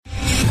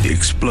The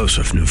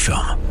explosive new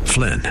film,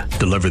 Flynn,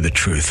 deliver the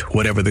truth,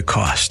 whatever the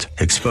cost.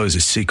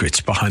 Exposes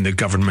secrets behind the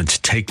government's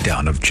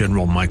takedown of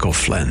General Michael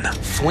Flynn.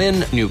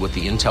 Flynn knew what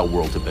the intel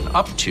world had been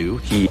up to.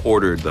 He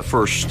ordered the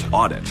first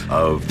audit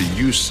of the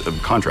use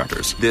of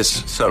contractors.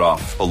 This set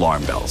off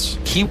alarm bells.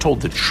 He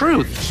told the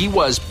truth. He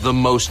was the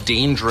most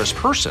dangerous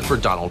person for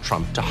Donald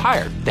Trump to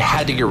hire. They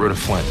had to get rid of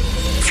Flynn.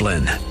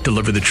 Flynn,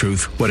 deliver the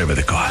truth, whatever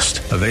the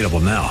cost. Available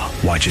now.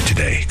 Watch it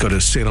today. Go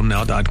to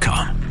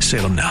salemnow.com.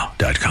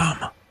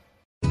 salemnow.com.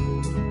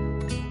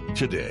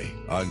 Today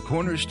on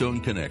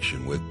Cornerstone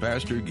Connection with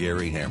Pastor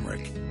Gary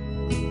Hamrick.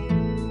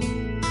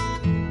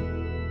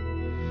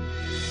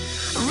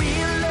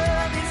 Real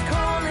love is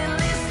calling,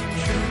 listen,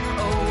 truth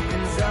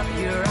opens up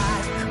your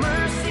eyes.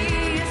 Mercy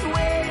is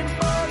waiting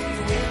for you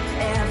with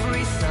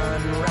every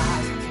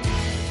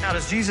sunrise. Now,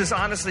 does Jesus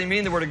honestly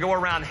mean that we're to go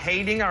around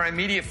hating our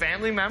immediate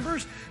family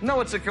members?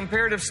 No, it's a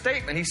comparative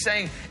statement. He's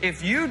saying,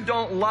 if you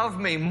don't love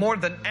me more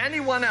than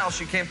anyone else,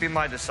 you can't be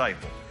my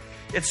disciple.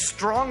 It's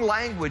strong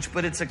language,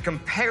 but it's a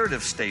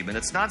comparative statement.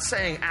 It's not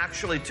saying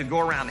actually to go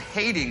around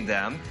hating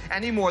them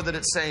any more than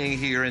it's saying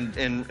here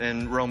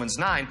in Romans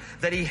 9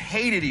 that he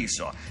hated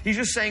Esau. He's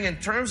just saying in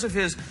terms of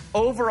his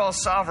overall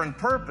sovereign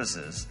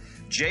purposes,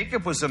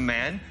 Jacob was a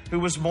man who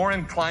was more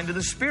inclined to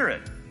the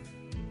Spirit.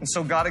 And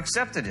so God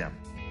accepted him.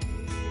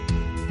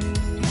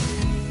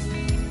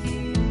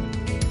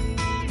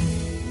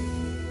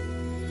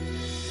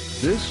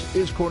 This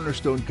is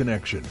Cornerstone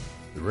Connection,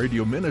 the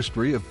radio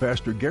ministry of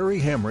Pastor Gary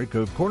Hamrick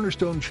of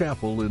Cornerstone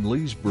Chapel in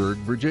Leesburg,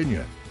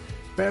 Virginia.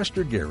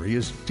 Pastor Gary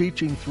is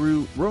teaching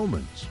through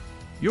Romans.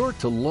 You're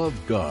to love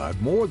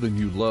God more than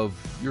you love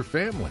your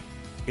family.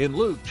 In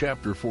Luke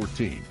chapter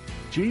 14,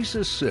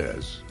 Jesus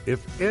says,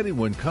 "If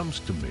anyone comes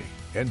to me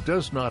and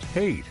does not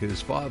hate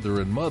his father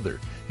and mother,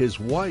 his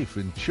wife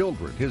and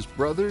children, his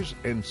brothers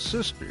and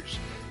sisters,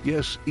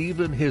 yes,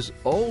 even his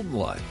own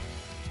life,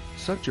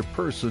 such a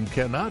person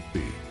cannot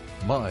be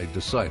my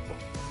disciple."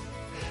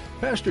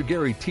 Pastor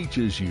Gary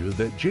teaches you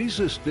that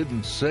Jesus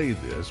didn't say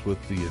this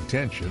with the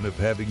intention of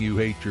having you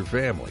hate your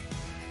family,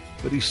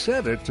 but he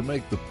said it to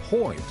make the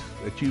point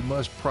that you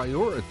must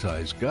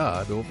prioritize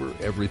God over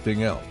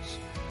everything else.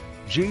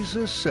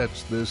 Jesus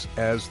sets this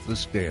as the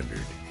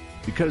standard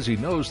because he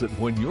knows that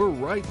when you're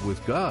right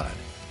with God,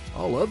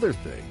 all other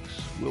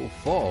things will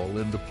fall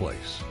into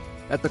place.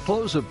 At the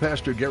close of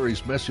Pastor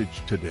Gary's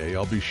message today,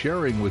 I'll be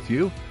sharing with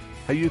you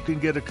how you can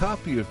get a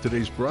copy of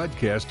today's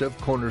broadcast of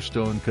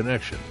Cornerstone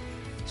Connection.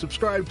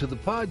 Subscribe to the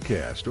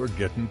podcast or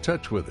get in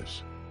touch with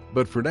us.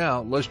 But for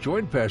now, let's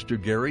join Pastor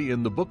Gary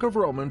in the book of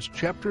Romans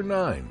chapter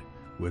 9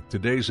 with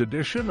today's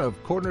edition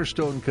of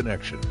Cornerstone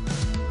Connection.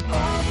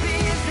 Hope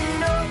is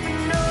an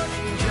open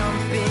ocean,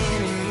 jump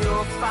in and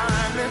you'll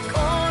find the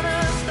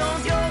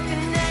cornerstones, your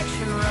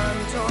connection,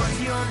 run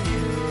towards your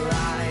new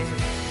life.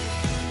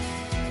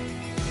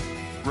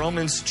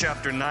 Romans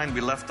chapter 9, we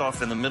left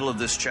off in the middle of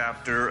this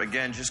chapter.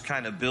 Again, just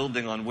kind of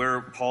building on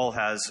where Paul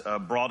has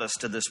brought us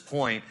to this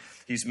point.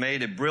 He's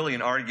made a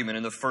brilliant argument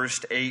in the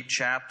first 8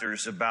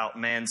 chapters about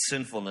man's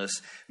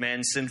sinfulness,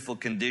 man's sinful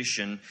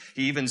condition.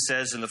 He even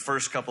says in the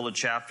first couple of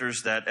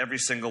chapters that every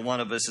single one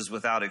of us is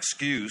without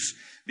excuse,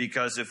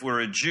 because if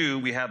we're a Jew,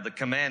 we have the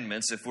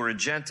commandments. If we're a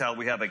Gentile,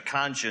 we have a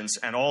conscience,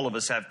 and all of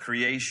us have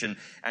creation.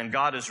 And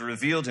God has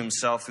revealed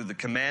himself through the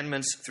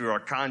commandments, through our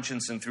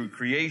conscience, and through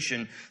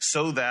creation,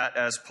 so that,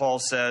 as Paul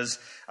says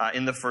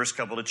in the first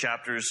couple of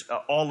chapters,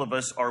 all of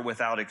us are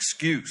without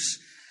excuse.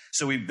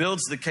 So he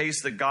builds the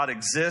case that God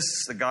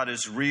exists, that God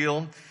is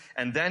real,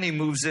 and then he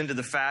moves into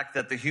the fact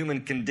that the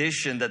human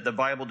condition that the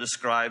Bible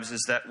describes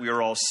is that we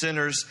are all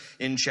sinners.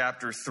 In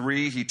chapter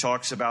 3, he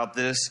talks about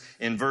this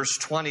in verse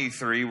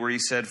 23, where he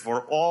said,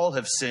 "For all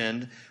have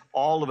sinned,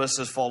 all of us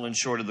have fallen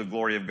short of the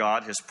glory of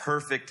God," his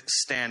perfect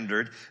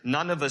standard.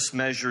 None of us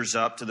measures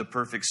up to the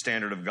perfect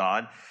standard of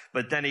God.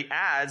 But then he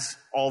adds,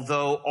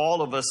 although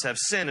all of us have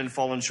sinned and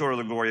fallen short of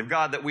the glory of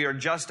God, that we are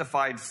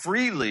justified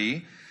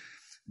freely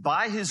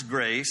by his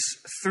grace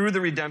through the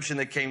redemption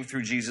that came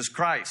through Jesus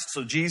Christ.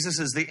 So Jesus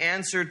is the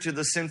answer to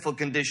the sinful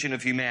condition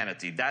of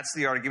humanity. That's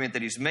the argument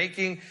that he's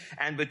making.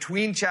 And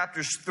between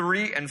chapters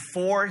 3 and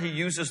 4, he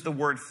uses the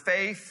word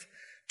faith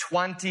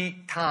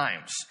 20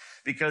 times.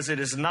 Because it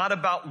is not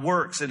about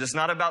works. It is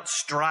not about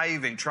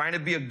striving, trying to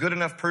be a good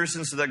enough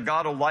person so that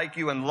God will like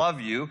you and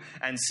love you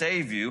and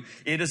save you.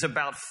 It is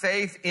about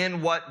faith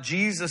in what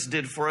Jesus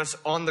did for us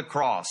on the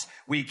cross.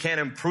 We can't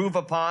improve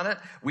upon it.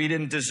 We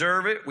didn't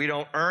deserve it. We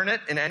don't earn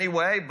it in any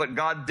way, but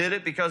God did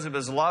it because of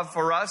his love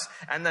for us.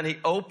 And then he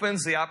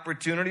opens the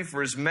opportunity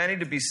for as many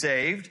to be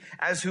saved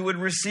as who would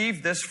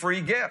receive this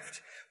free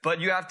gift. But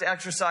you have to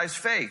exercise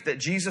faith that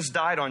Jesus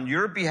died on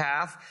your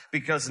behalf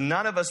because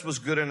none of us was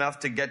good enough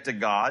to get to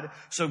God.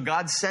 So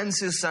God sends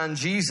his son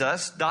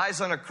Jesus,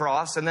 dies on a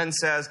cross, and then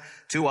says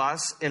to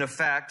us, in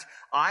effect,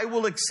 I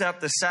will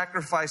accept the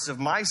sacrifice of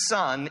my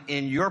son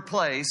in your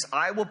place.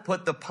 I will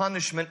put the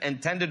punishment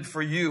intended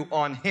for you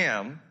on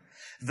him.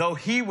 Though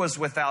he was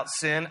without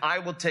sin, I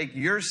will take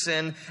your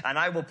sin and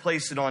I will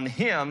place it on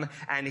him,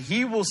 and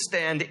he will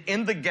stand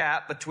in the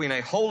gap between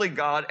a holy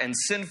God and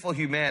sinful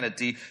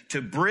humanity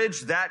to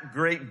bridge that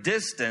great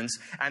distance,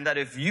 and that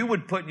if you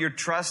would put your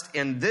trust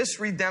in this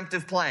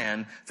redemptive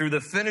plan through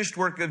the finished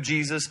work of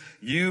Jesus,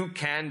 you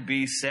can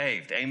be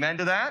saved. Amen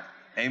to that?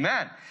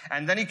 Amen.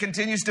 And then he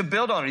continues to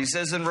build on it. He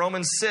says in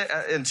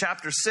in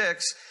chapter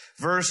 6,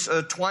 verse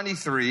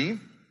 23,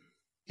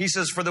 he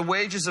says, for the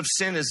wages of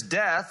sin is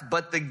death,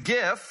 but the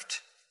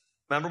gift,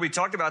 remember we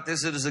talked about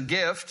this, it is a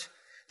gift.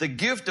 The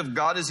gift of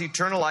God is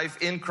eternal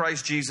life in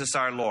Christ Jesus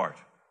our Lord.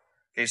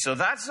 Okay, so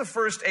that's the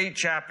first 8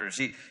 chapters.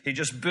 He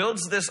just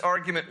builds this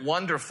argument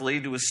wonderfully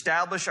to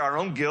establish our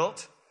own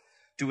guilt,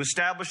 to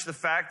establish the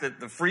fact that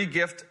the free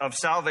gift of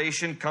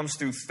salvation comes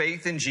through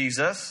faith in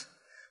Jesus.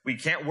 We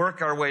can't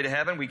work our way to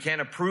heaven. We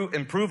can't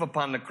improve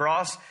upon the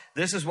cross.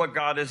 This is what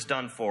God has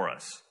done for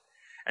us.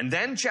 And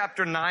then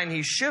chapter 9,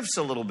 he shifts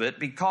a little bit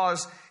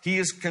because he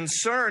is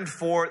concerned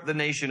for the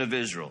nation of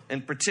Israel.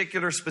 In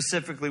particular,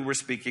 specifically, we're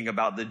speaking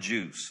about the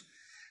Jews.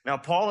 Now,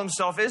 Paul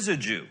himself is a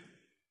Jew,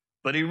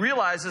 but he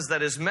realizes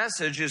that his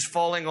message is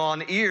falling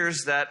on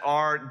ears that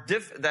are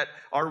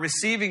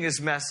receiving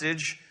his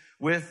message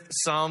with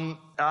some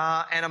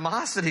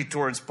animosity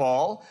towards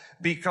Paul,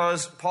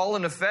 because Paul,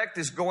 in effect,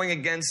 is going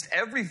against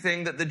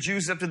everything that the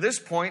Jews up to this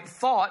point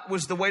thought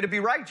was the way to be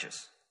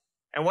righteous.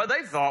 And what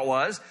they thought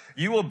was,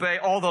 you obey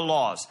all the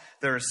laws.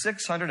 There are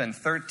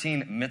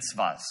 613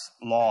 mitzvahs,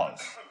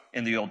 laws,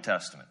 in the Old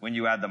Testament, when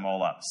you add them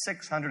all up.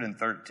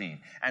 613.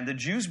 And the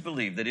Jews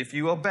believe that if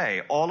you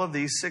obey all of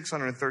these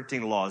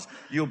 613 laws,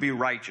 you'll be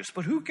righteous.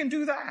 But who can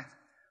do that?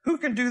 Who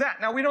can do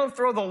that? Now, we don't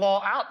throw the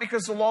law out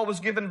because the law was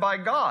given by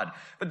God.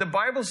 But the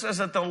Bible says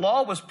that the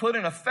law was put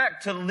in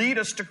effect to lead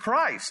us to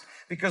Christ,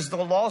 because the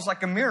law is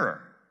like a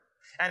mirror.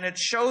 And it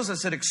shows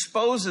us, it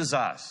exposes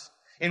us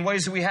in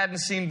ways that we hadn't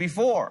seen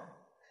before.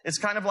 It's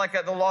kind of like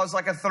the law is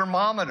like a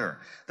thermometer.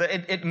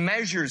 It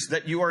measures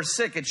that you are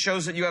sick. It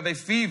shows that you have a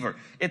fever.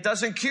 It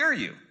doesn't cure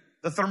you.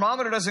 The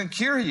thermometer doesn't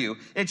cure you.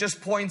 It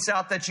just points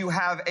out that you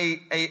have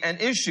an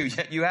issue,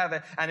 you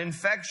have an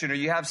infection, or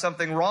you have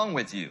something wrong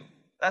with you.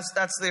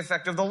 That's the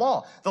effect of the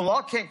law. The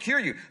law can't cure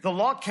you. The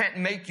law can't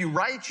make you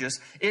righteous.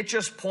 It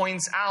just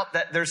points out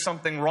that there's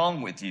something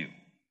wrong with you.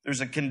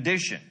 There's a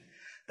condition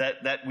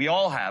that we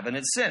all have, and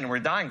it's sin. We're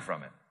dying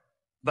from it.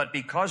 But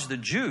because the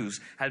Jews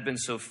had been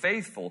so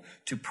faithful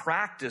to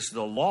practice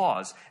the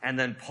laws, and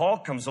then Paul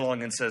comes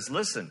along and says,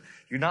 listen,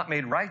 you're not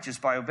made righteous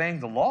by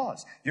obeying the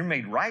laws. You're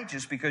made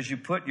righteous because you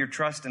put your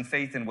trust and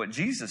faith in what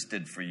Jesus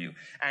did for you.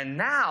 And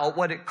now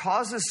what it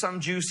causes some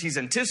Jews, he's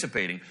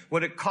anticipating,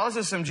 what it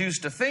causes some Jews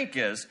to think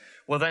is,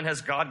 well, then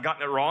has God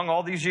gotten it wrong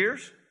all these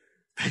years?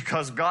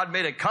 Because God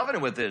made a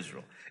covenant with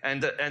Israel,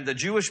 and the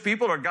Jewish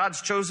people are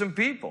God's chosen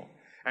people.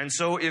 And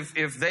so if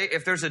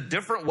there's a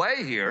different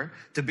way here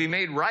to be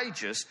made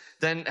righteous,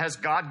 then has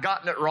God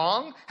gotten it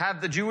wrong?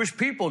 Have the Jewish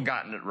people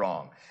gotten it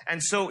wrong?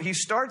 And so he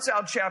starts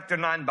out chapter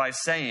 9 by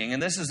saying,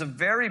 and this is a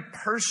very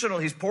personal,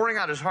 he's pouring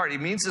out his heart. He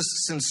means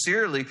this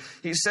sincerely.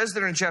 He says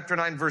there in chapter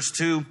 9, verse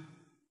 2,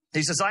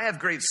 he says, I have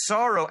great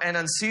sorrow and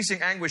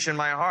unceasing anguish in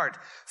my heart,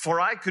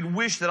 for I could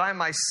wish that I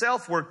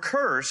myself were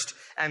cursed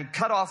and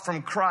cut off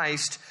from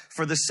Christ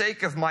for the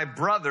sake of my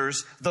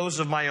brothers, those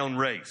of my own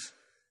race.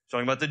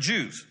 Talking about the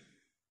Jews.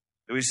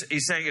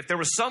 He's saying, if there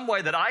was some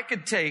way that I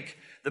could take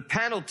the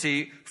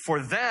penalty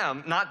for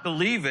them not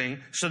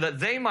believing so that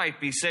they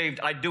might be saved,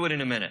 I'd do it in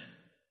a minute.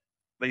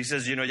 But he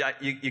says, you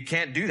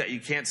can't do that. You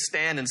can't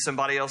stand in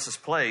somebody else's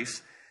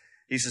place.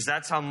 He says,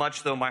 that's how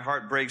much, though, my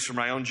heart breaks for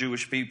my own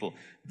Jewish people.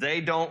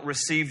 They don't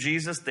receive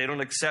Jesus. They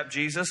don't accept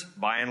Jesus,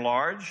 by and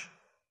large.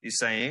 He's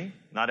saying,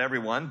 not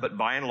everyone, but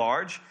by and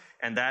large.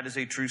 And that is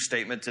a true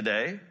statement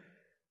today.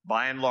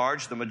 By and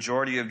large, the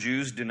majority of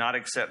Jews do not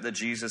accept that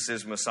Jesus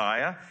is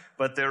Messiah,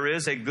 but there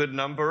is a good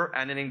number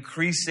and an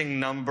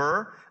increasing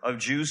number of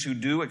Jews who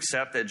do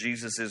accept that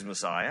Jesus is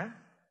Messiah.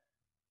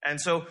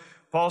 And so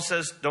Paul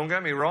says, don't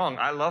get me wrong,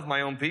 I love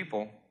my own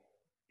people.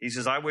 He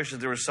says, I wish that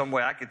there was some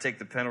way I could take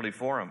the penalty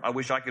for them. I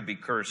wish I could be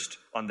cursed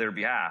on their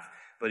behalf.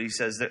 But he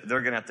says that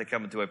they're going to have to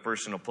come into a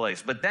personal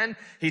place. But then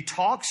he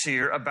talks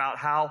here about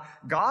how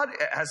God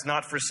has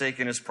not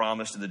forsaken his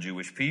promise to the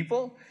Jewish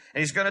people.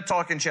 And he's going to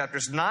talk in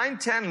chapters 9,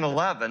 10, and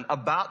 11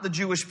 about the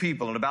Jewish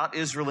people and about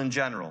Israel in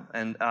general.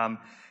 And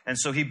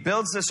so he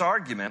builds this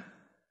argument,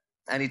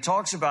 and he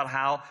talks about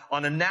how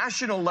on a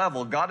national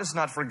level, God has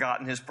not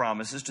forgotten his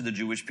promises to the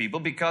Jewish people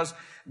because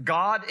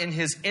God in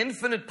his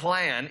infinite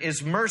plan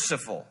is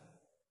merciful.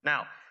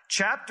 Now,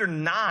 chapter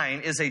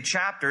 9 is a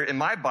chapter in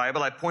my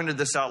Bible, I pointed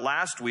this out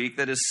last week,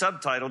 that is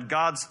subtitled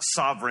God's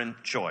Sovereign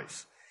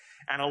Choice.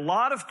 And a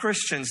lot of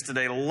Christians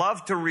today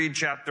love to read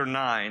chapter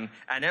 9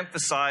 and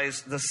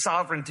emphasize the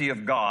sovereignty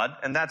of God,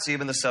 and that's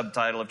even the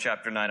subtitle of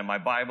chapter 9 in my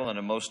Bible and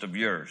in most of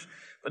yours.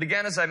 But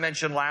again, as I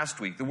mentioned last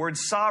week, the word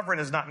sovereign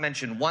is not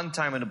mentioned one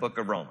time in the book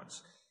of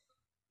Romans.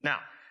 Now,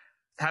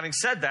 having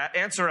said that,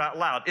 answer out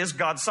loud, is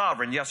God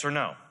sovereign, yes or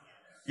no?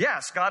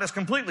 Yes, God is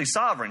completely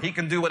sovereign. He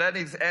can do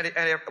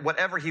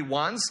whatever he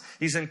wants.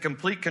 He's in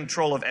complete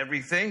control of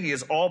everything. He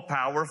is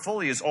all-powerful.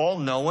 He is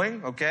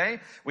all-knowing, okay?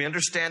 We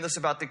understand this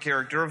about the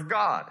character of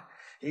God.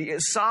 He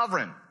is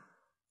sovereign.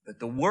 But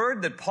the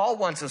word that Paul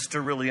wants us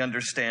to really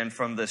understand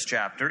from this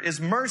chapter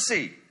is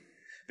mercy.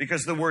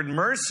 Because the word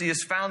mercy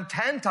is found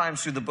 10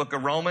 times through the book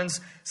of Romans,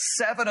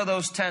 7 of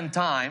those 10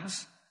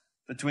 times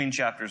between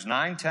chapters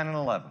 9, 10, and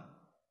 11.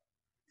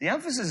 The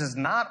emphasis is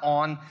not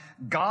on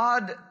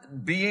God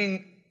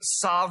being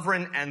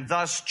sovereign and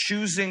thus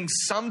choosing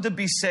some to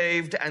be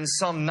saved and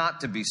some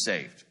not to be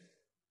saved.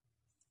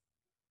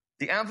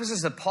 The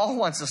emphasis that Paul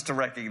wants us to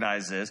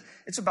recognize is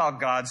it's about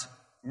God's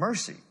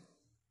mercy.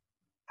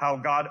 How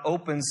God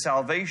opens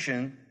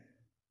salvation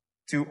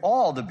to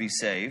all to be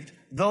saved,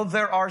 though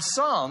there are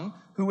some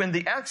who in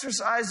the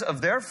exercise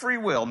of their free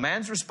will,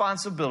 man's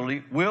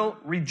responsibility, will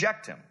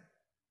reject him.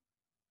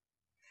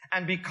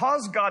 And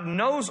because God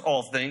knows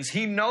all things,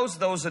 he knows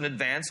those in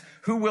advance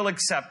who will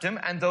accept him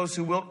and those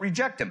who will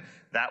reject him.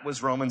 That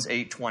was Romans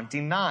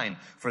 8:29.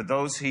 For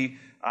those he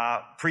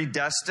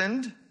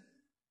predestined,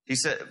 he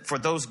said, for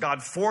those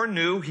God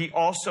foreknew, he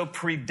also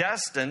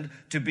predestined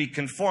to be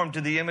conformed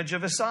to the image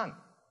of his Son.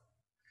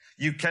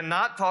 You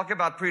cannot talk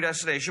about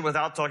predestination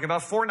without talking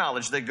about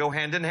foreknowledge. They go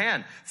hand in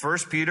hand. 1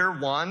 Peter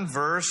 1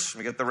 verse, let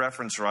me get the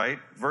reference right,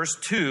 verse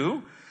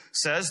 2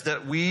 says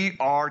that we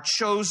are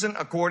chosen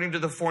according to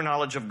the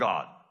foreknowledge of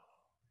God.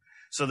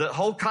 So the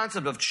whole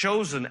concept of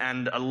chosen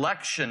and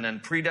election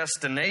and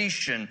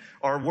predestination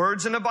are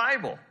words in the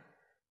Bible.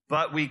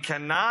 But we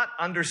cannot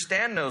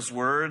understand those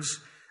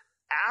words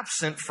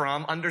absent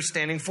from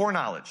understanding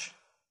foreknowledge.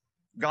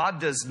 God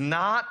does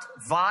not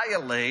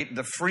violate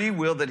the free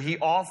will that he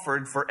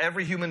offered for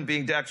every human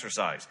being to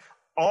exercise.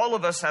 All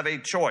of us have a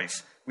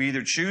choice. We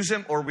either choose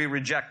him or we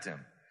reject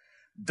him.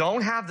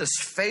 Don't have this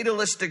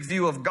fatalistic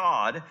view of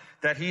God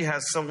that he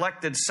has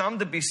selected some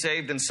to be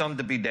saved and some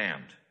to be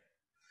damned.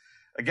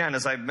 Again,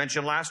 as I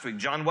mentioned last week,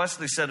 John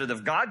Wesley said that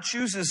if God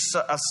chooses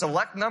a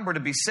select number to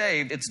be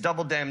saved, it's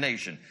double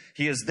damnation.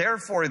 He is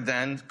therefore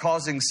then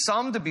causing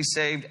some to be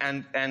saved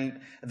and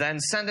then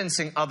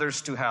sentencing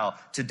others to hell,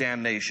 to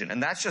damnation.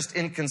 And that's just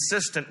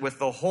inconsistent with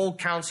the whole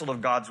counsel of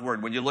God's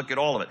word when you look at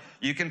all of it.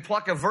 You can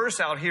pluck a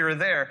verse out here or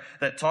there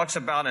that talks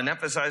about and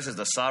emphasizes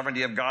the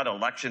sovereignty of God,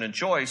 election and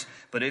choice.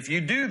 But if you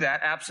do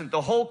that, absent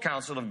the whole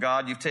counsel of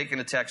God, you've taken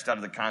a text out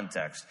of the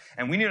context.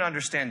 And we need to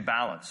understand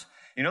balance.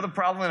 You know the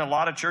problem in a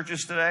lot of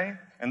churches today,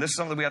 and this is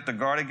something we have to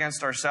guard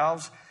against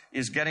ourselves,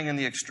 is getting in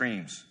the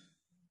extremes.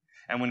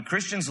 And when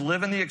Christians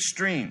live in the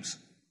extremes,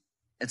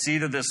 it's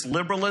either this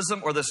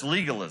liberalism or this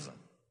legalism.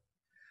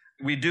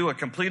 We do a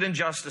complete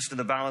injustice to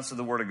the balance of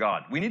the Word of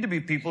God. We need to be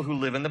people who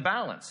live in the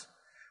balance.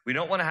 We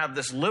don't want to have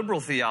this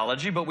liberal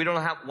theology, but we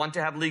don't want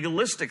to have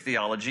legalistic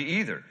theology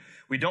either.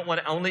 We don't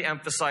want to only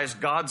emphasize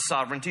God's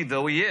sovereignty,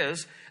 though he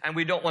is, and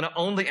we don't want to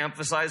only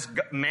emphasize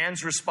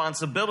man's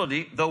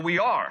responsibility, though we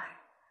are.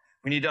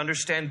 We need to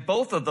understand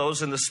both of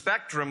those in the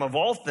spectrum of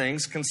all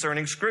things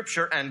concerning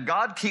Scripture, and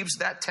God keeps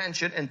that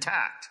tension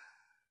intact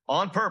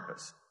on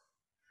purpose.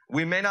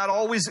 We may not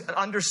always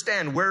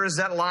understand where is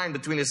that line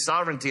between his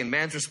sovereignty and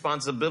man's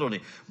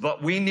responsibility,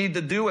 but we need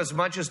to do as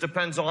much as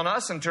depends on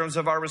us in terms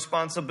of our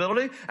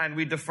responsibility, and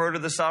we defer to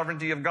the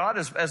sovereignty of God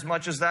as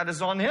much as that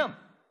is on him.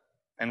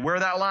 And where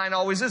that line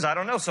always is, I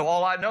don't know. So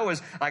all I know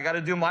is I got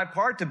to do my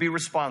part to be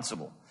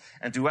responsible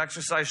and to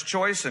exercise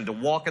choice and to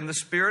walk in the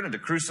Spirit and to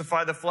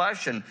crucify the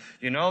flesh. And,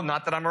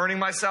 not that I'm earning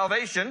my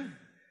salvation,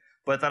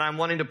 but that I'm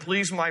wanting to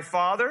please my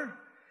Father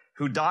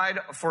who died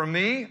for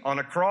me on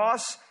a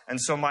cross.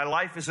 And so my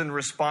life is in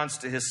response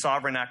to his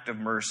sovereign act of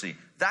mercy.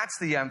 That's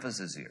the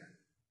emphasis here.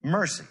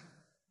 Mercy.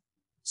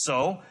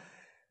 So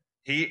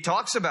he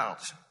talks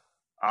about,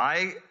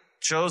 I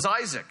chose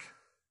Isaac,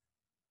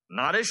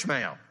 not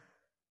Ishmael.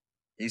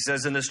 He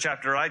says in this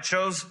chapter, I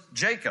chose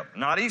Jacob,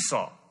 not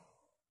Esau.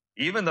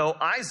 Even though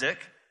Isaac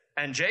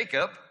and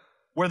Jacob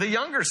were the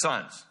younger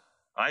sons.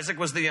 Isaac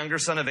was the younger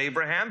son of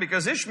Abraham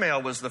because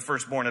Ishmael was the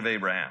firstborn of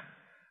Abraham.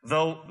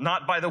 Though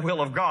not by the will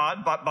of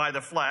God, but by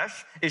the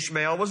flesh,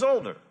 Ishmael was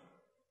older.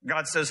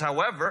 God says,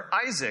 however,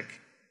 Isaac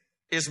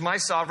is my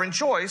sovereign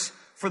choice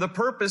for the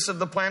purpose of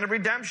the plan of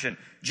redemption.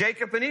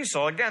 Jacob and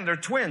Esau, again, they're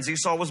twins.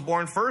 Esau was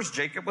born first,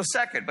 Jacob was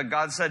second. But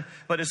God said,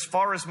 but as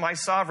far as my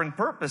sovereign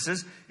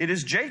purposes, it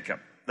is Jacob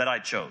that I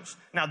chose.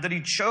 Now, did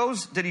he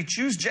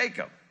choose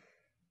Jacob?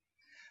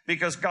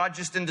 Because God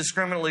just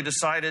indiscriminately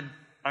decided,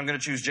 I'm going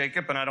to choose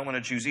Jacob and I don't want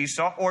to choose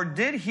Esau? Or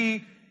did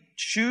he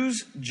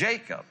choose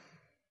Jacob?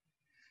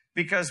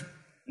 Because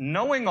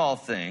knowing all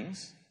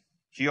things,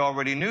 he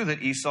already knew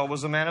that Esau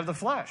was a man of the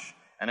flesh.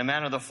 And a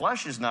man of the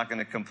flesh is not going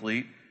to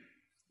complete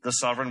the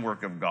sovereign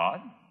work of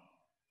God.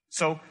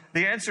 So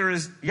the answer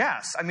is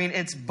yes. I mean,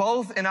 it's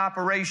both in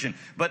operation.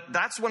 But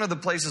that's one of the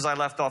places I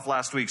left off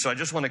last week, so I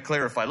just want to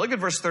clarify. Look at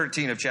verse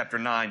 13 of chapter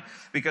 9,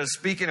 because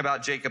speaking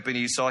about Jacob and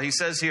Esau, he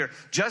says here,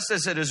 just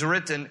as it is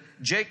written,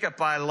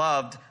 Jacob I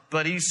loved,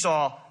 but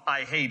Esau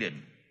I hated.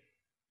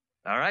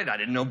 All right, I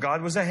didn't know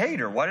God was a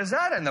hater. What is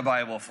that in the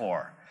Bible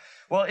for?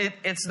 Well,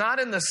 it's not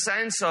in the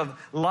sense of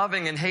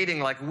loving and hating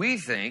like we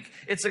think.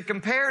 It's a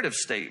comparative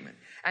statement.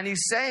 And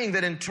he's saying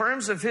that in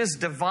terms of his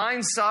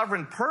divine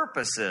sovereign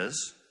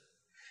purposes,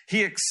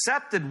 he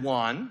accepted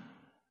one,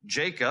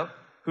 Jacob,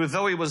 who,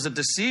 though he was a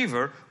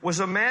deceiver, was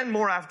a man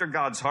more after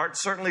God's heart,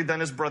 certainly than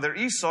his brother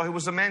Esau, who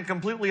was a man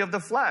completely of the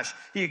flesh.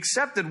 He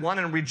accepted one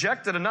and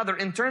rejected another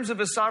in terms of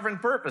his sovereign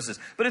purposes.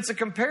 But it's a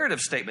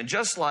comparative statement,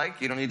 just like,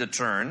 you don't need to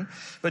turn,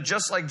 but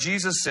just like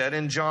Jesus said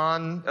in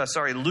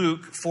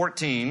Luke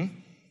 14:26.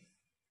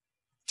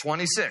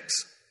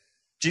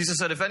 Jesus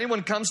said, if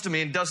anyone comes to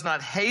me and does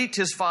not hate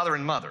his father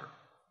and mother,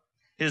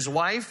 his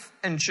wife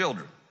and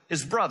children,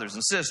 his brothers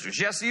and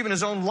sisters, yes, even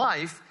his own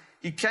life,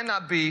 he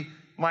cannot be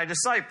my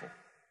disciple.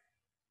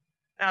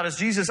 Now, does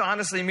Jesus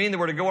honestly mean that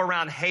we're to go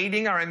around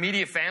hating our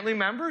immediate family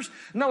members?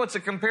 No, it's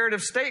a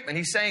comparative statement.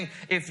 He's saying,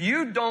 if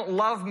you don't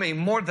love me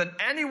more than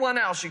anyone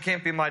else, you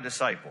can't be my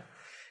disciple.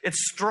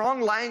 It's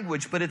strong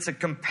language, but it's a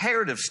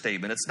comparative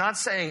statement. It's not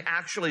saying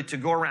actually to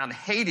go around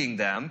hating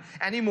them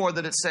any more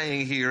than it's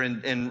saying here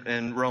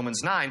in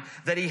Romans 9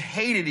 that he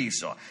hated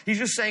Esau. He's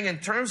just saying in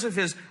terms of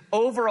his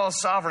overall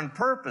sovereign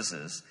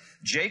purposes,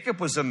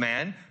 Jacob was a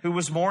man who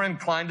was more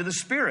inclined to the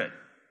Spirit.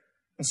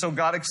 And so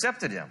God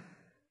accepted him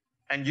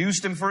and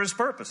used him for his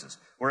purposes.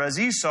 Whereas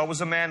Esau was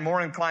a man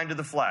more inclined to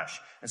the flesh.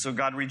 And so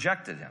God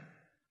rejected him.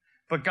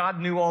 But God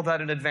knew all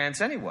that in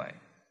advance anyway.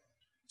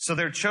 So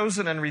they're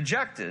chosen and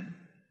rejected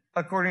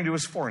according to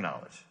his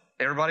foreknowledge.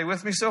 Everybody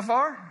with me so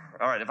far?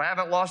 All right, if I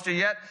haven't lost you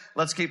yet,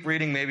 let's keep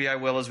reading. Maybe I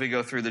will as we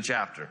go through the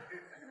chapter.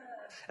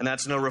 And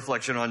that's no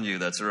reflection on you.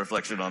 That's a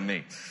reflection on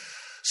me.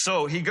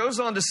 So he goes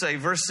on to say,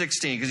 verse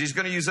 16, because he's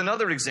going to use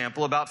another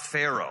example about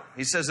Pharaoh.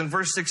 He says in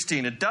verse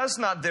 16, it does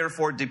not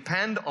therefore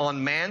depend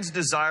on man's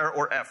desire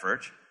or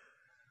effort,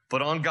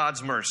 but on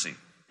God's mercy,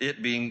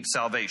 it being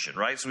salvation,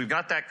 right? So we've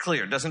got that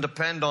clear. It doesn't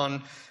depend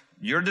on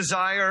your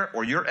desire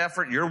or your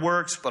effort, your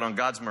works, but on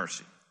God's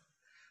mercy.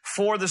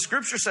 For the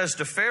scripture says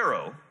to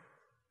Pharaoh,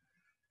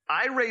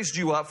 I raised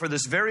you up for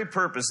this very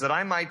purpose, that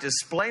I might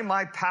display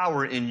my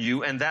power in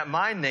you, and that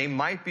my name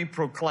might be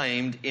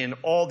proclaimed in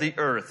all the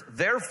earth.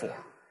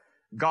 Therefore,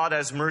 God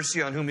has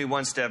mercy on whom he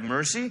wants to have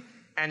mercy,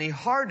 and he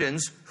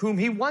hardens whom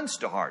he wants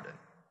to harden.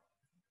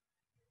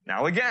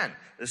 Now again,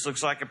 this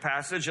looks like a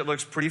passage that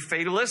looks pretty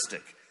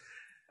fatalistic.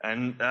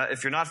 And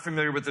if you're not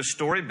familiar with the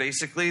story,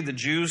 basically the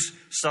Jews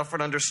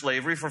suffered under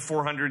slavery for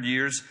 400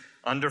 years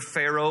under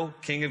Pharaoh,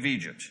 king of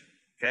Egypt.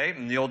 Okay,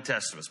 in the Old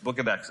Testament, book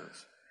of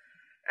Exodus.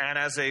 And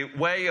as a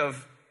way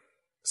of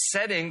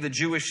setting the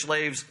Jewish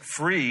slaves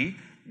free,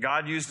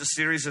 God used a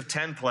series of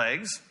 10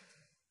 plagues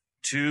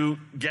to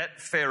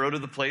get Pharaoh to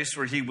the place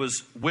where he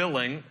was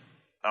willing,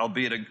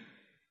 albeit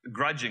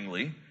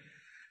grudgingly,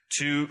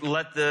 to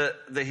let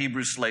the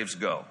Hebrew slaves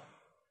go.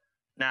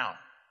 Now,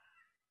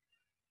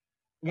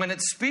 when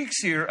it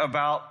speaks here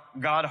about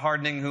God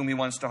hardening whom he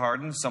wants to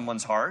harden,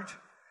 someone's heart,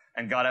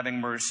 and God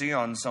having mercy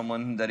on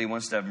someone that he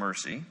wants to have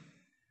mercy,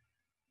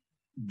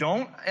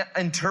 don't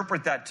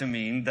interpret that to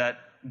mean that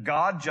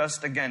God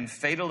just, again,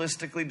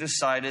 fatalistically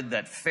decided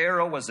that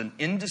Pharaoh was a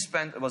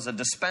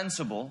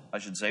dispensable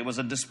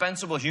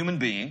human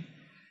being.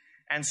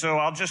 And so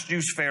I'll just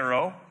use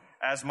Pharaoh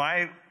as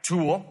my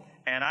tool,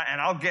 and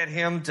I'll get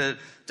him to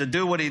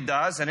do what he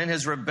does. And in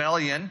his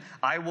rebellion,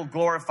 I will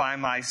glorify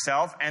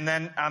myself, and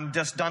then I'm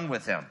just done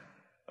with him.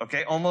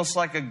 Okay? Almost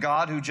like a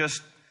God who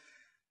just,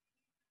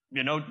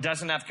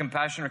 doesn't have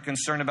compassion or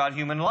concern about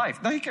human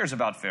life. No, he cares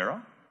about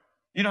Pharaoh.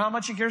 You know how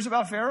much he cares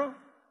about Pharaoh?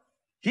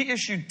 He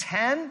issued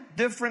 10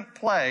 different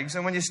plagues,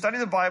 and when you study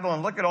the Bible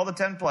and look at all the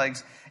 10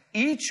 plagues,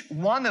 each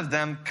one of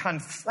them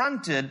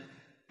confronted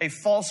a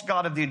false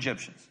god of the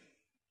Egyptians.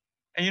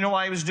 And you know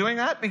why he was doing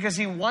that? Because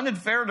he wanted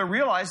Pharaoh to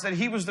realize that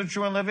he was the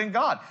true and living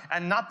God,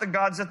 and not the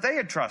gods that they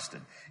had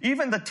trusted.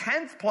 Even the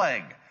 10th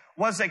plague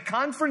was a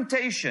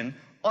confrontation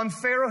on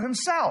Pharaoh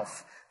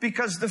himself,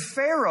 because the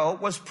Pharaoh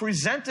was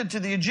presented to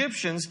the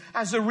Egyptians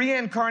as a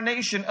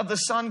reincarnation of the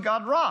sun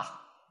god Ra.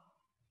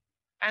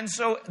 And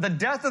so the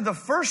death of the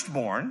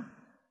firstborn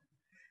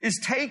is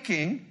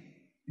taking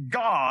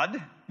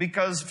God,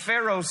 because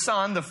Pharaoh's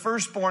son, the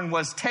firstborn,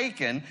 was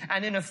taken,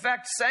 and in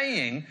effect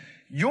saying,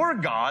 your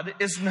God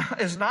is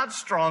not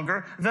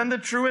stronger than the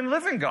true and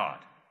living God.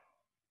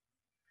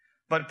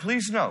 But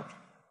please note,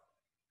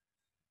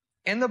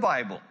 in the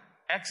Bible,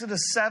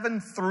 Exodus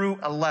 7 through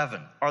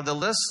 11 are the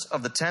lists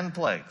of the 10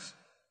 plagues.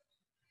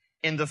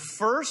 In the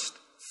first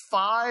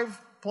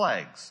 5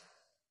 plagues,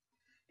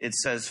 it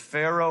says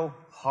Pharaoh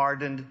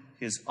hardened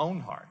his own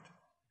heart.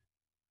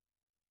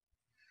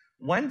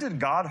 When did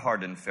God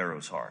harden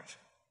Pharaoh's heart?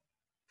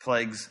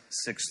 Plagues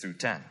 6 through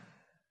 10.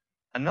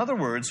 In other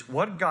words,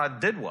 what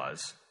God did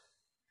was,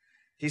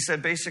 he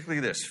said basically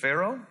this: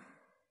 Pharaoh,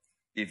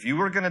 if you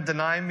were going to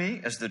deny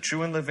me as the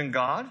true and living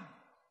God,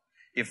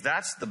 if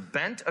that's the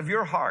bent of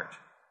your heart,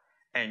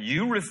 and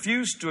you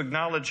refuse to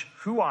acknowledge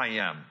who I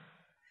am,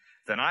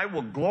 then I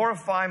will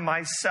glorify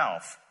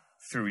myself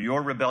through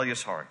your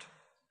rebellious heart.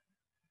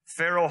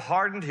 Pharaoh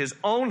hardened his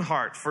own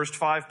heart, first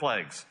 5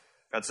 plagues.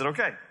 God said,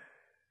 okay,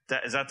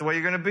 Is that the way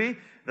you're going to be?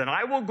 Then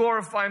I will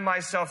glorify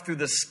myself through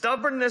the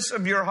stubbornness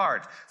of your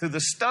heart, through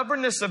the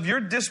stubbornness of your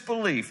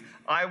disbelief.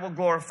 I will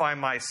glorify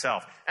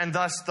myself. And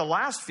thus, the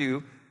last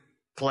few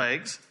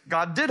plagues,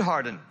 God did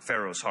harden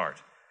Pharaoh's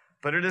heart.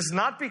 But it is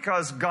not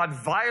because God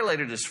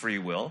violated his free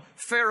will.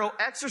 Pharaoh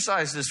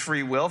exercised his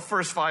free will,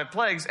 first 5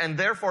 plagues, and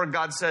therefore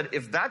God said,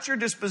 if that's your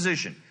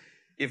disposition,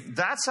 if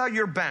that's how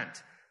you're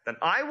bent, then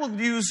I will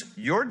use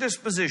your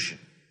disposition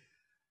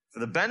for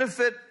the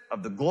benefit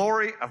of the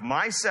glory of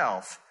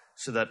myself,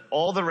 so that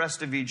all the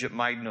rest of Egypt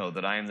might know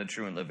that I am the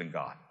true and living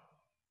God.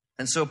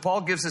 And so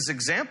Paul gives this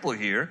example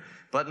here,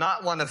 but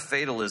not one of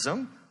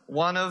fatalism,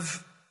 one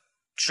of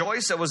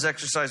choice that was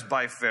exercised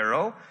by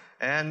Pharaoh,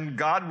 and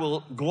God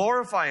will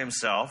glorify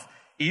himself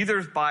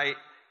either by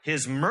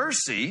his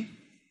mercy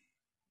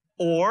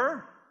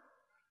or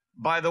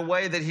by the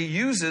way that he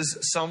uses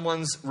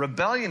someone's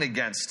rebellion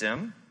against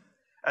him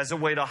as a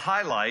way to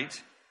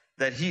highlight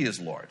that he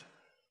is Lord.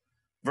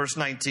 Verse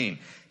 19,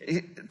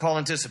 Paul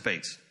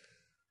anticipates.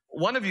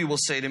 One of you will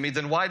say to me,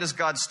 then why does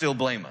God still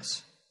blame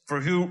us?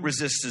 For who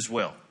resists his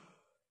will?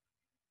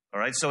 All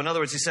right, so in other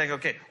words, he's saying,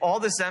 okay,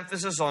 all this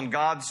emphasis on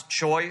God's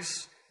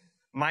choice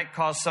might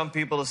cause some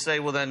people to say,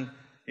 well then,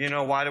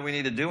 why do we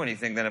need to do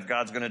anything then if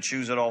God's going to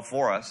choose it all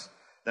for us?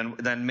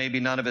 Then maybe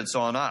none of it's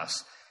on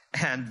us.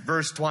 And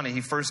verse 20,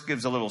 he first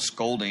gives a little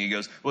scolding. He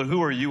goes, well,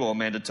 who are you, oh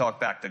man, to talk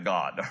back to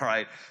God? All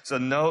right. So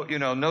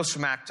no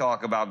smack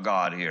talk about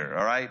God here.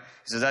 All right.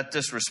 He says, that's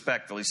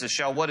disrespectful. He says,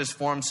 shall what is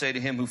formed say to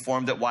him who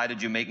formed it, why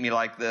did you make me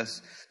like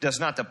this? Does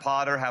not the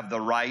potter have the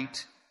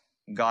right,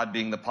 God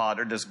being the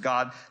potter, does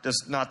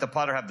not the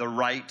potter have the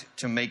right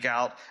to make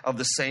out of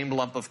the same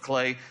lump of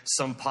clay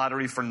some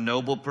pottery for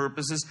noble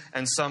purposes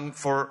and some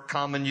for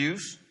common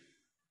use?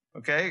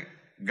 Okay.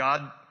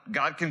 God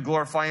can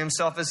glorify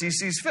himself as he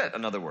sees fit,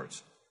 in other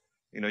words.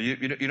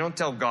 You don't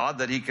tell God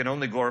that he can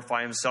only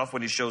glorify himself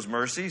when he shows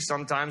mercy.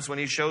 Sometimes when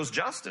he shows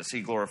justice,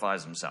 he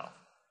glorifies himself.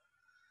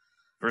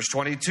 Verse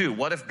 22,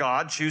 what if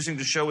God, choosing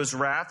to show his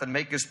wrath and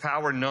make his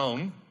power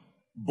known,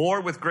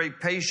 bore with great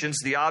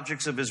patience the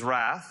objects of his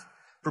wrath,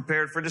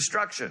 prepared for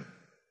destruction?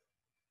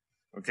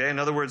 Okay, in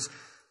other words,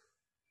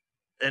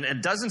 and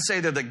it doesn't say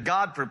there that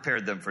God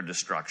prepared them for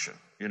destruction,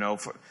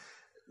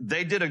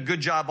 they did a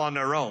good job on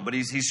their own, but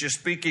he's just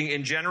speaking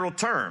in general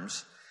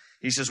terms.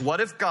 He says,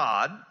 what if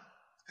God,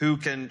 who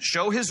can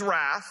show his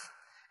wrath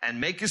and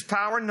make his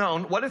power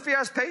known, what if he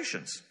has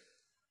patience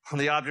on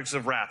the objects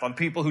of wrath, on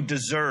people who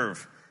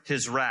deserve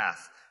his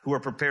wrath, who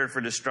are prepared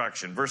for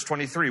destruction? Verse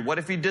 23, what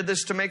if he did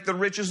this to make the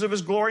riches of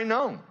his glory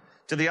known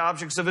to the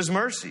objects of his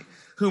mercy,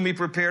 whom he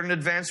prepared in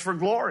advance for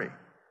glory,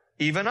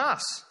 even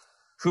us,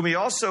 whom he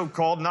also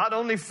called not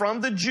only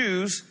from the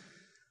Jews,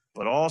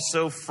 but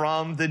also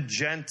from the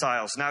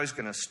Gentiles. Now he's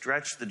going to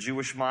stretch the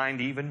Jewish mind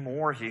even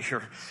more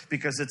here,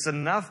 because it's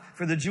enough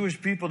for the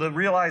Jewish people to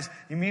realize,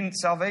 you mean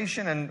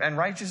salvation and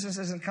righteousness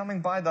isn't coming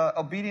by the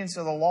obedience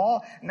of the law?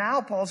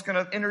 Now Paul's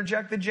going to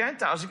interject the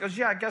Gentiles. He goes,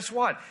 yeah, guess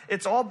what?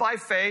 It's all by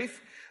faith,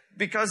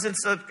 because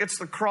it's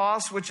the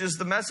cross, which is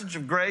the message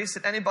of grace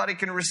that anybody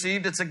can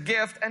receive. It's a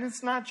gift, and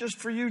it's not just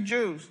for you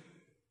Jews.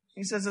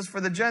 He says it's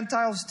for the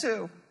Gentiles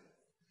too.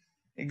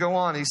 He go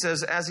on. He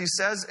says, as he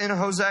says in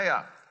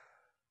Hosea,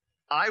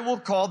 I will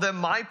call them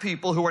my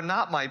people who are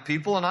not my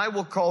people, and I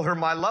will call her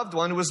my loved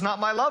one who is not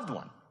my loved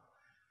one.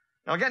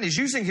 Now again, he's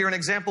using here an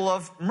example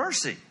of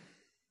mercy.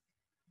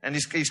 And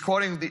he's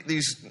quoting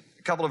these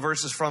couple of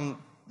verses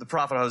from the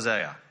prophet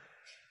Hosea.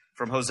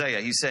 From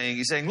Hosea, he's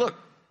saying, look,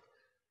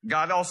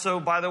 God also,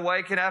 by the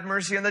way, can have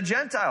mercy on the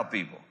Gentile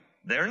people.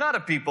 They're not a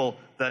people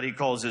that he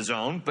calls his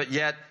own, but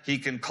yet he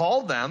can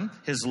call them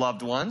his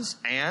loved ones.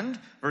 And,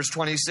 verse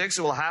 26,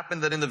 it will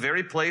happen that in the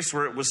very place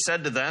where it was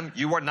said to them,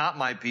 you are not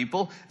my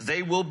people,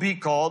 they will be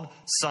called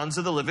sons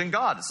of the living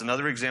God. It's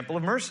another example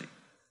of mercy.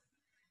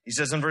 He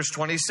says in verse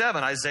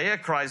 27, Isaiah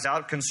cries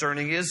out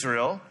concerning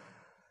Israel,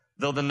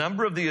 though the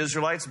number of the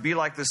Israelites be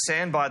like the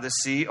sand by the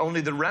sea,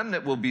 only the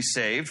remnant will be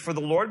saved, for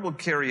the Lord will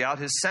carry out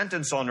his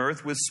sentence on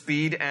earth with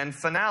speed and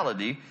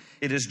finality.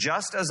 It is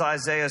just as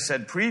Isaiah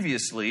said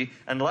previously,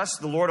 unless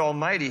the Lord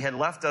Almighty had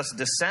left us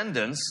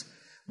descendants,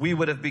 we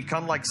would have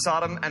become like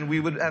Sodom and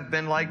we would have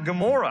been like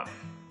Gomorrah.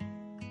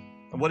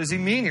 And what does he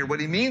mean here? What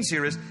he means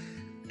here is,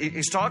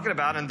 he's talking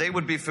about, and they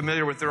would be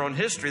familiar with their own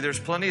history, there's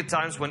plenty of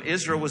times when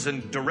Israel was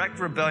in direct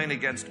rebellion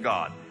against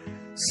God,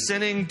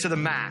 sinning to the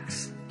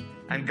max.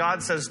 And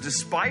God says,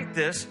 despite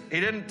this, he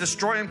didn't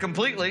destroy him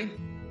completely.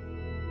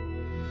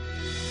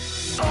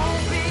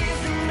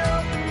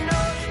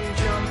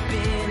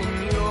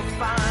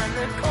 Find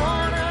the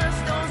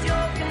cornerstones,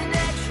 your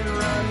connection,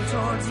 run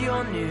towards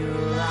your new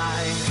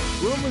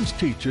life. Romans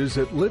teaches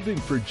that living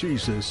for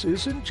Jesus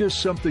isn't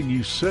just something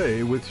you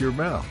say with your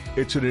mouth.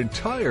 It's an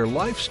entire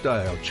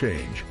lifestyle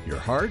change. Your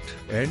heart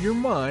and your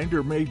mind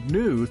are made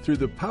new through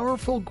the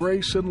powerful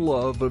grace and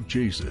love of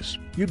Jesus.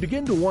 You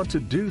begin to want to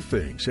do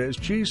things as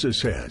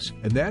Jesus has,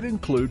 and that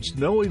includes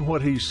knowing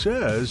what he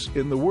says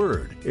in the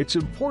Word. It's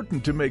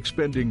important to make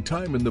spending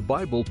time in the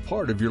Bible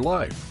part of your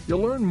life. You'll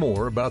learn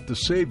more about the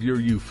Savior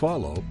you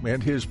follow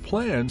and his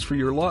plans for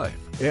your life.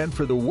 and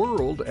for the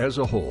world as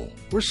a whole.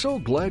 We're so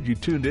glad you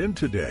tuned in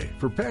today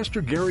for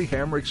Pastor Gary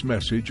Hamrick's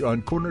message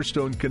on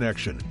Cornerstone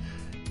Connection.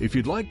 If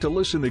you'd like to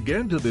listen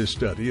again to this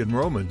study in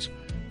Romans,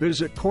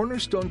 visit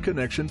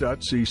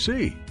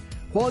cornerstoneconnection.cc.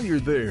 While you're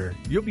there,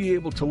 you'll be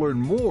able to learn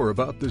more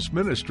about this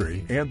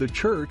ministry and the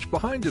church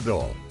behind it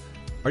all.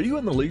 Are you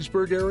in the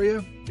Leesburg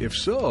area? If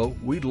so,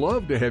 we'd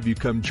love to have you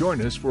come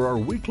join us for our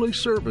weekly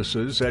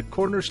services at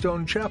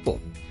Cornerstone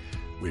Chapel.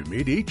 We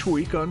meet each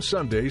week on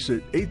Sundays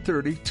at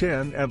 8:30,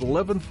 10, and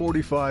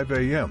 11:45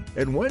 a.m.,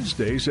 and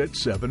Wednesdays at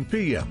 7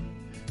 p.m.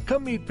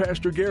 Come meet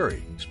Pastor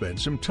Gary, spend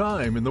some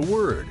time in the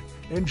Word,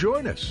 and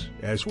join us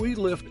as we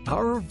lift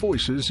our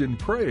voices in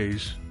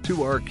praise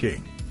to our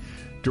King.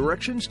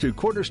 Directions to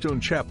Cornerstone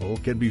Chapel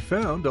can be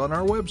found on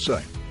our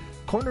website,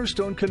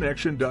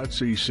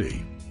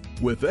 cornerstoneconnection.cc.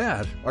 With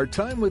that, our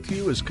time with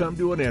you has come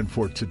to an end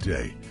for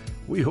today.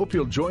 We hope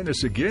you'll join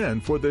us again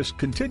for this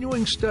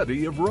continuing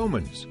study of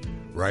Romans,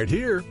 right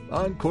here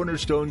on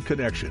Cornerstone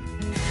Connection.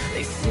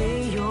 They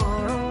say you're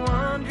a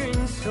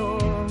wandering soul,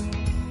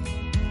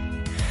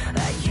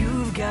 that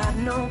you've got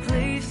no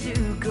place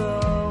to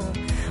go,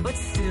 but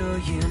still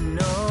you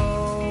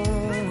know,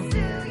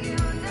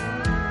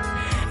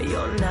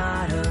 you're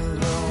not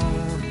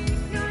alone.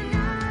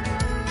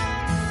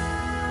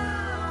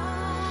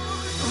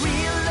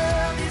 Real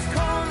love is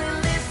calling,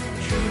 listen,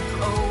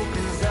 truth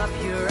opens up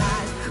your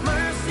eyes.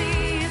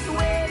 Mercy is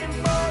waiting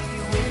for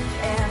you with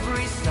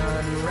every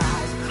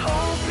sunrise.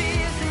 Hope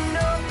is an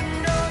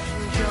open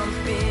ocean,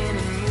 jump in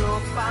and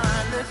you'll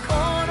find the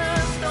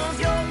cornerstones,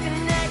 your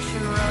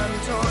connection, run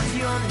towards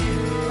your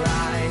new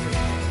life.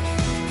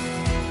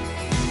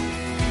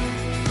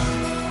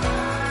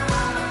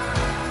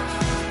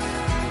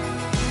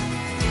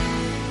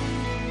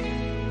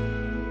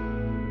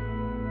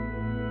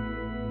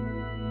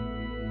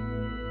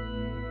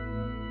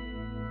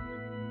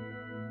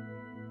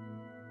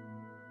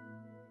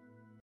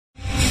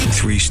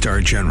 Three-star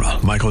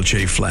General Michael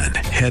J. Flynn,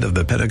 head of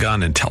the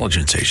Pentagon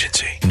Intelligence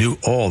Agency, knew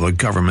all the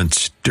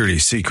government's dirty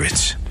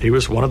secrets. He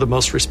was one of the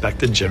most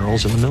respected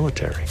generals in the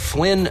military.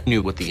 Flynn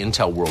knew what the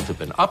intel world had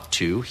been up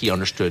to. He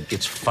understood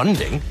its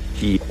funding.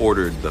 He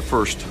ordered the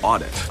first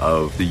audit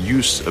of the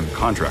use of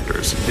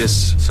contractors.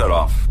 This set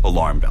off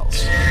alarm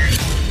bells.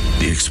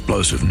 The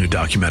explosive new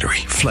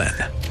documentary, Flynn,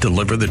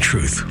 Deliver the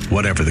Truth,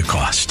 Whatever the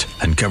Cost,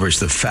 uncovers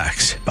the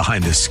facts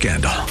behind this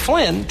scandal.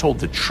 Flynn told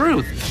the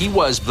truth. He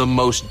was the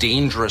most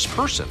dangerous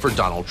person for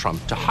Donald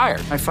Trump to hire.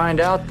 I find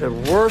out the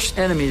worst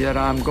enemy that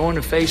I'm going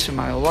to face in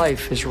my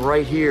life is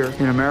right here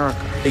in America.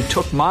 They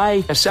took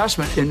my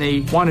assessment and they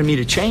wanted me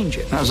to change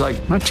it. And I was like,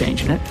 I'm not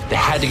changing it. They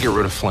had to get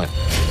rid of Flynn.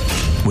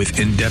 With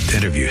in-depth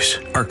interviews,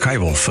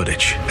 archival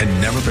footage,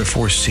 and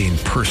never-before-seen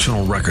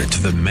personal records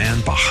of the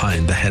man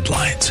behind the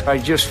headlines. I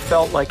just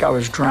felt like I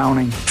was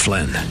drowning.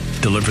 Flynn,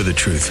 Deliver the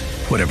Truth,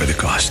 Whatever the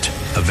Cost.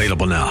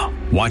 Available now.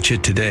 Watch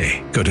it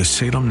today. Go to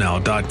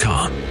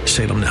salemnow.com.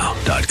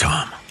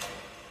 salemnow.com.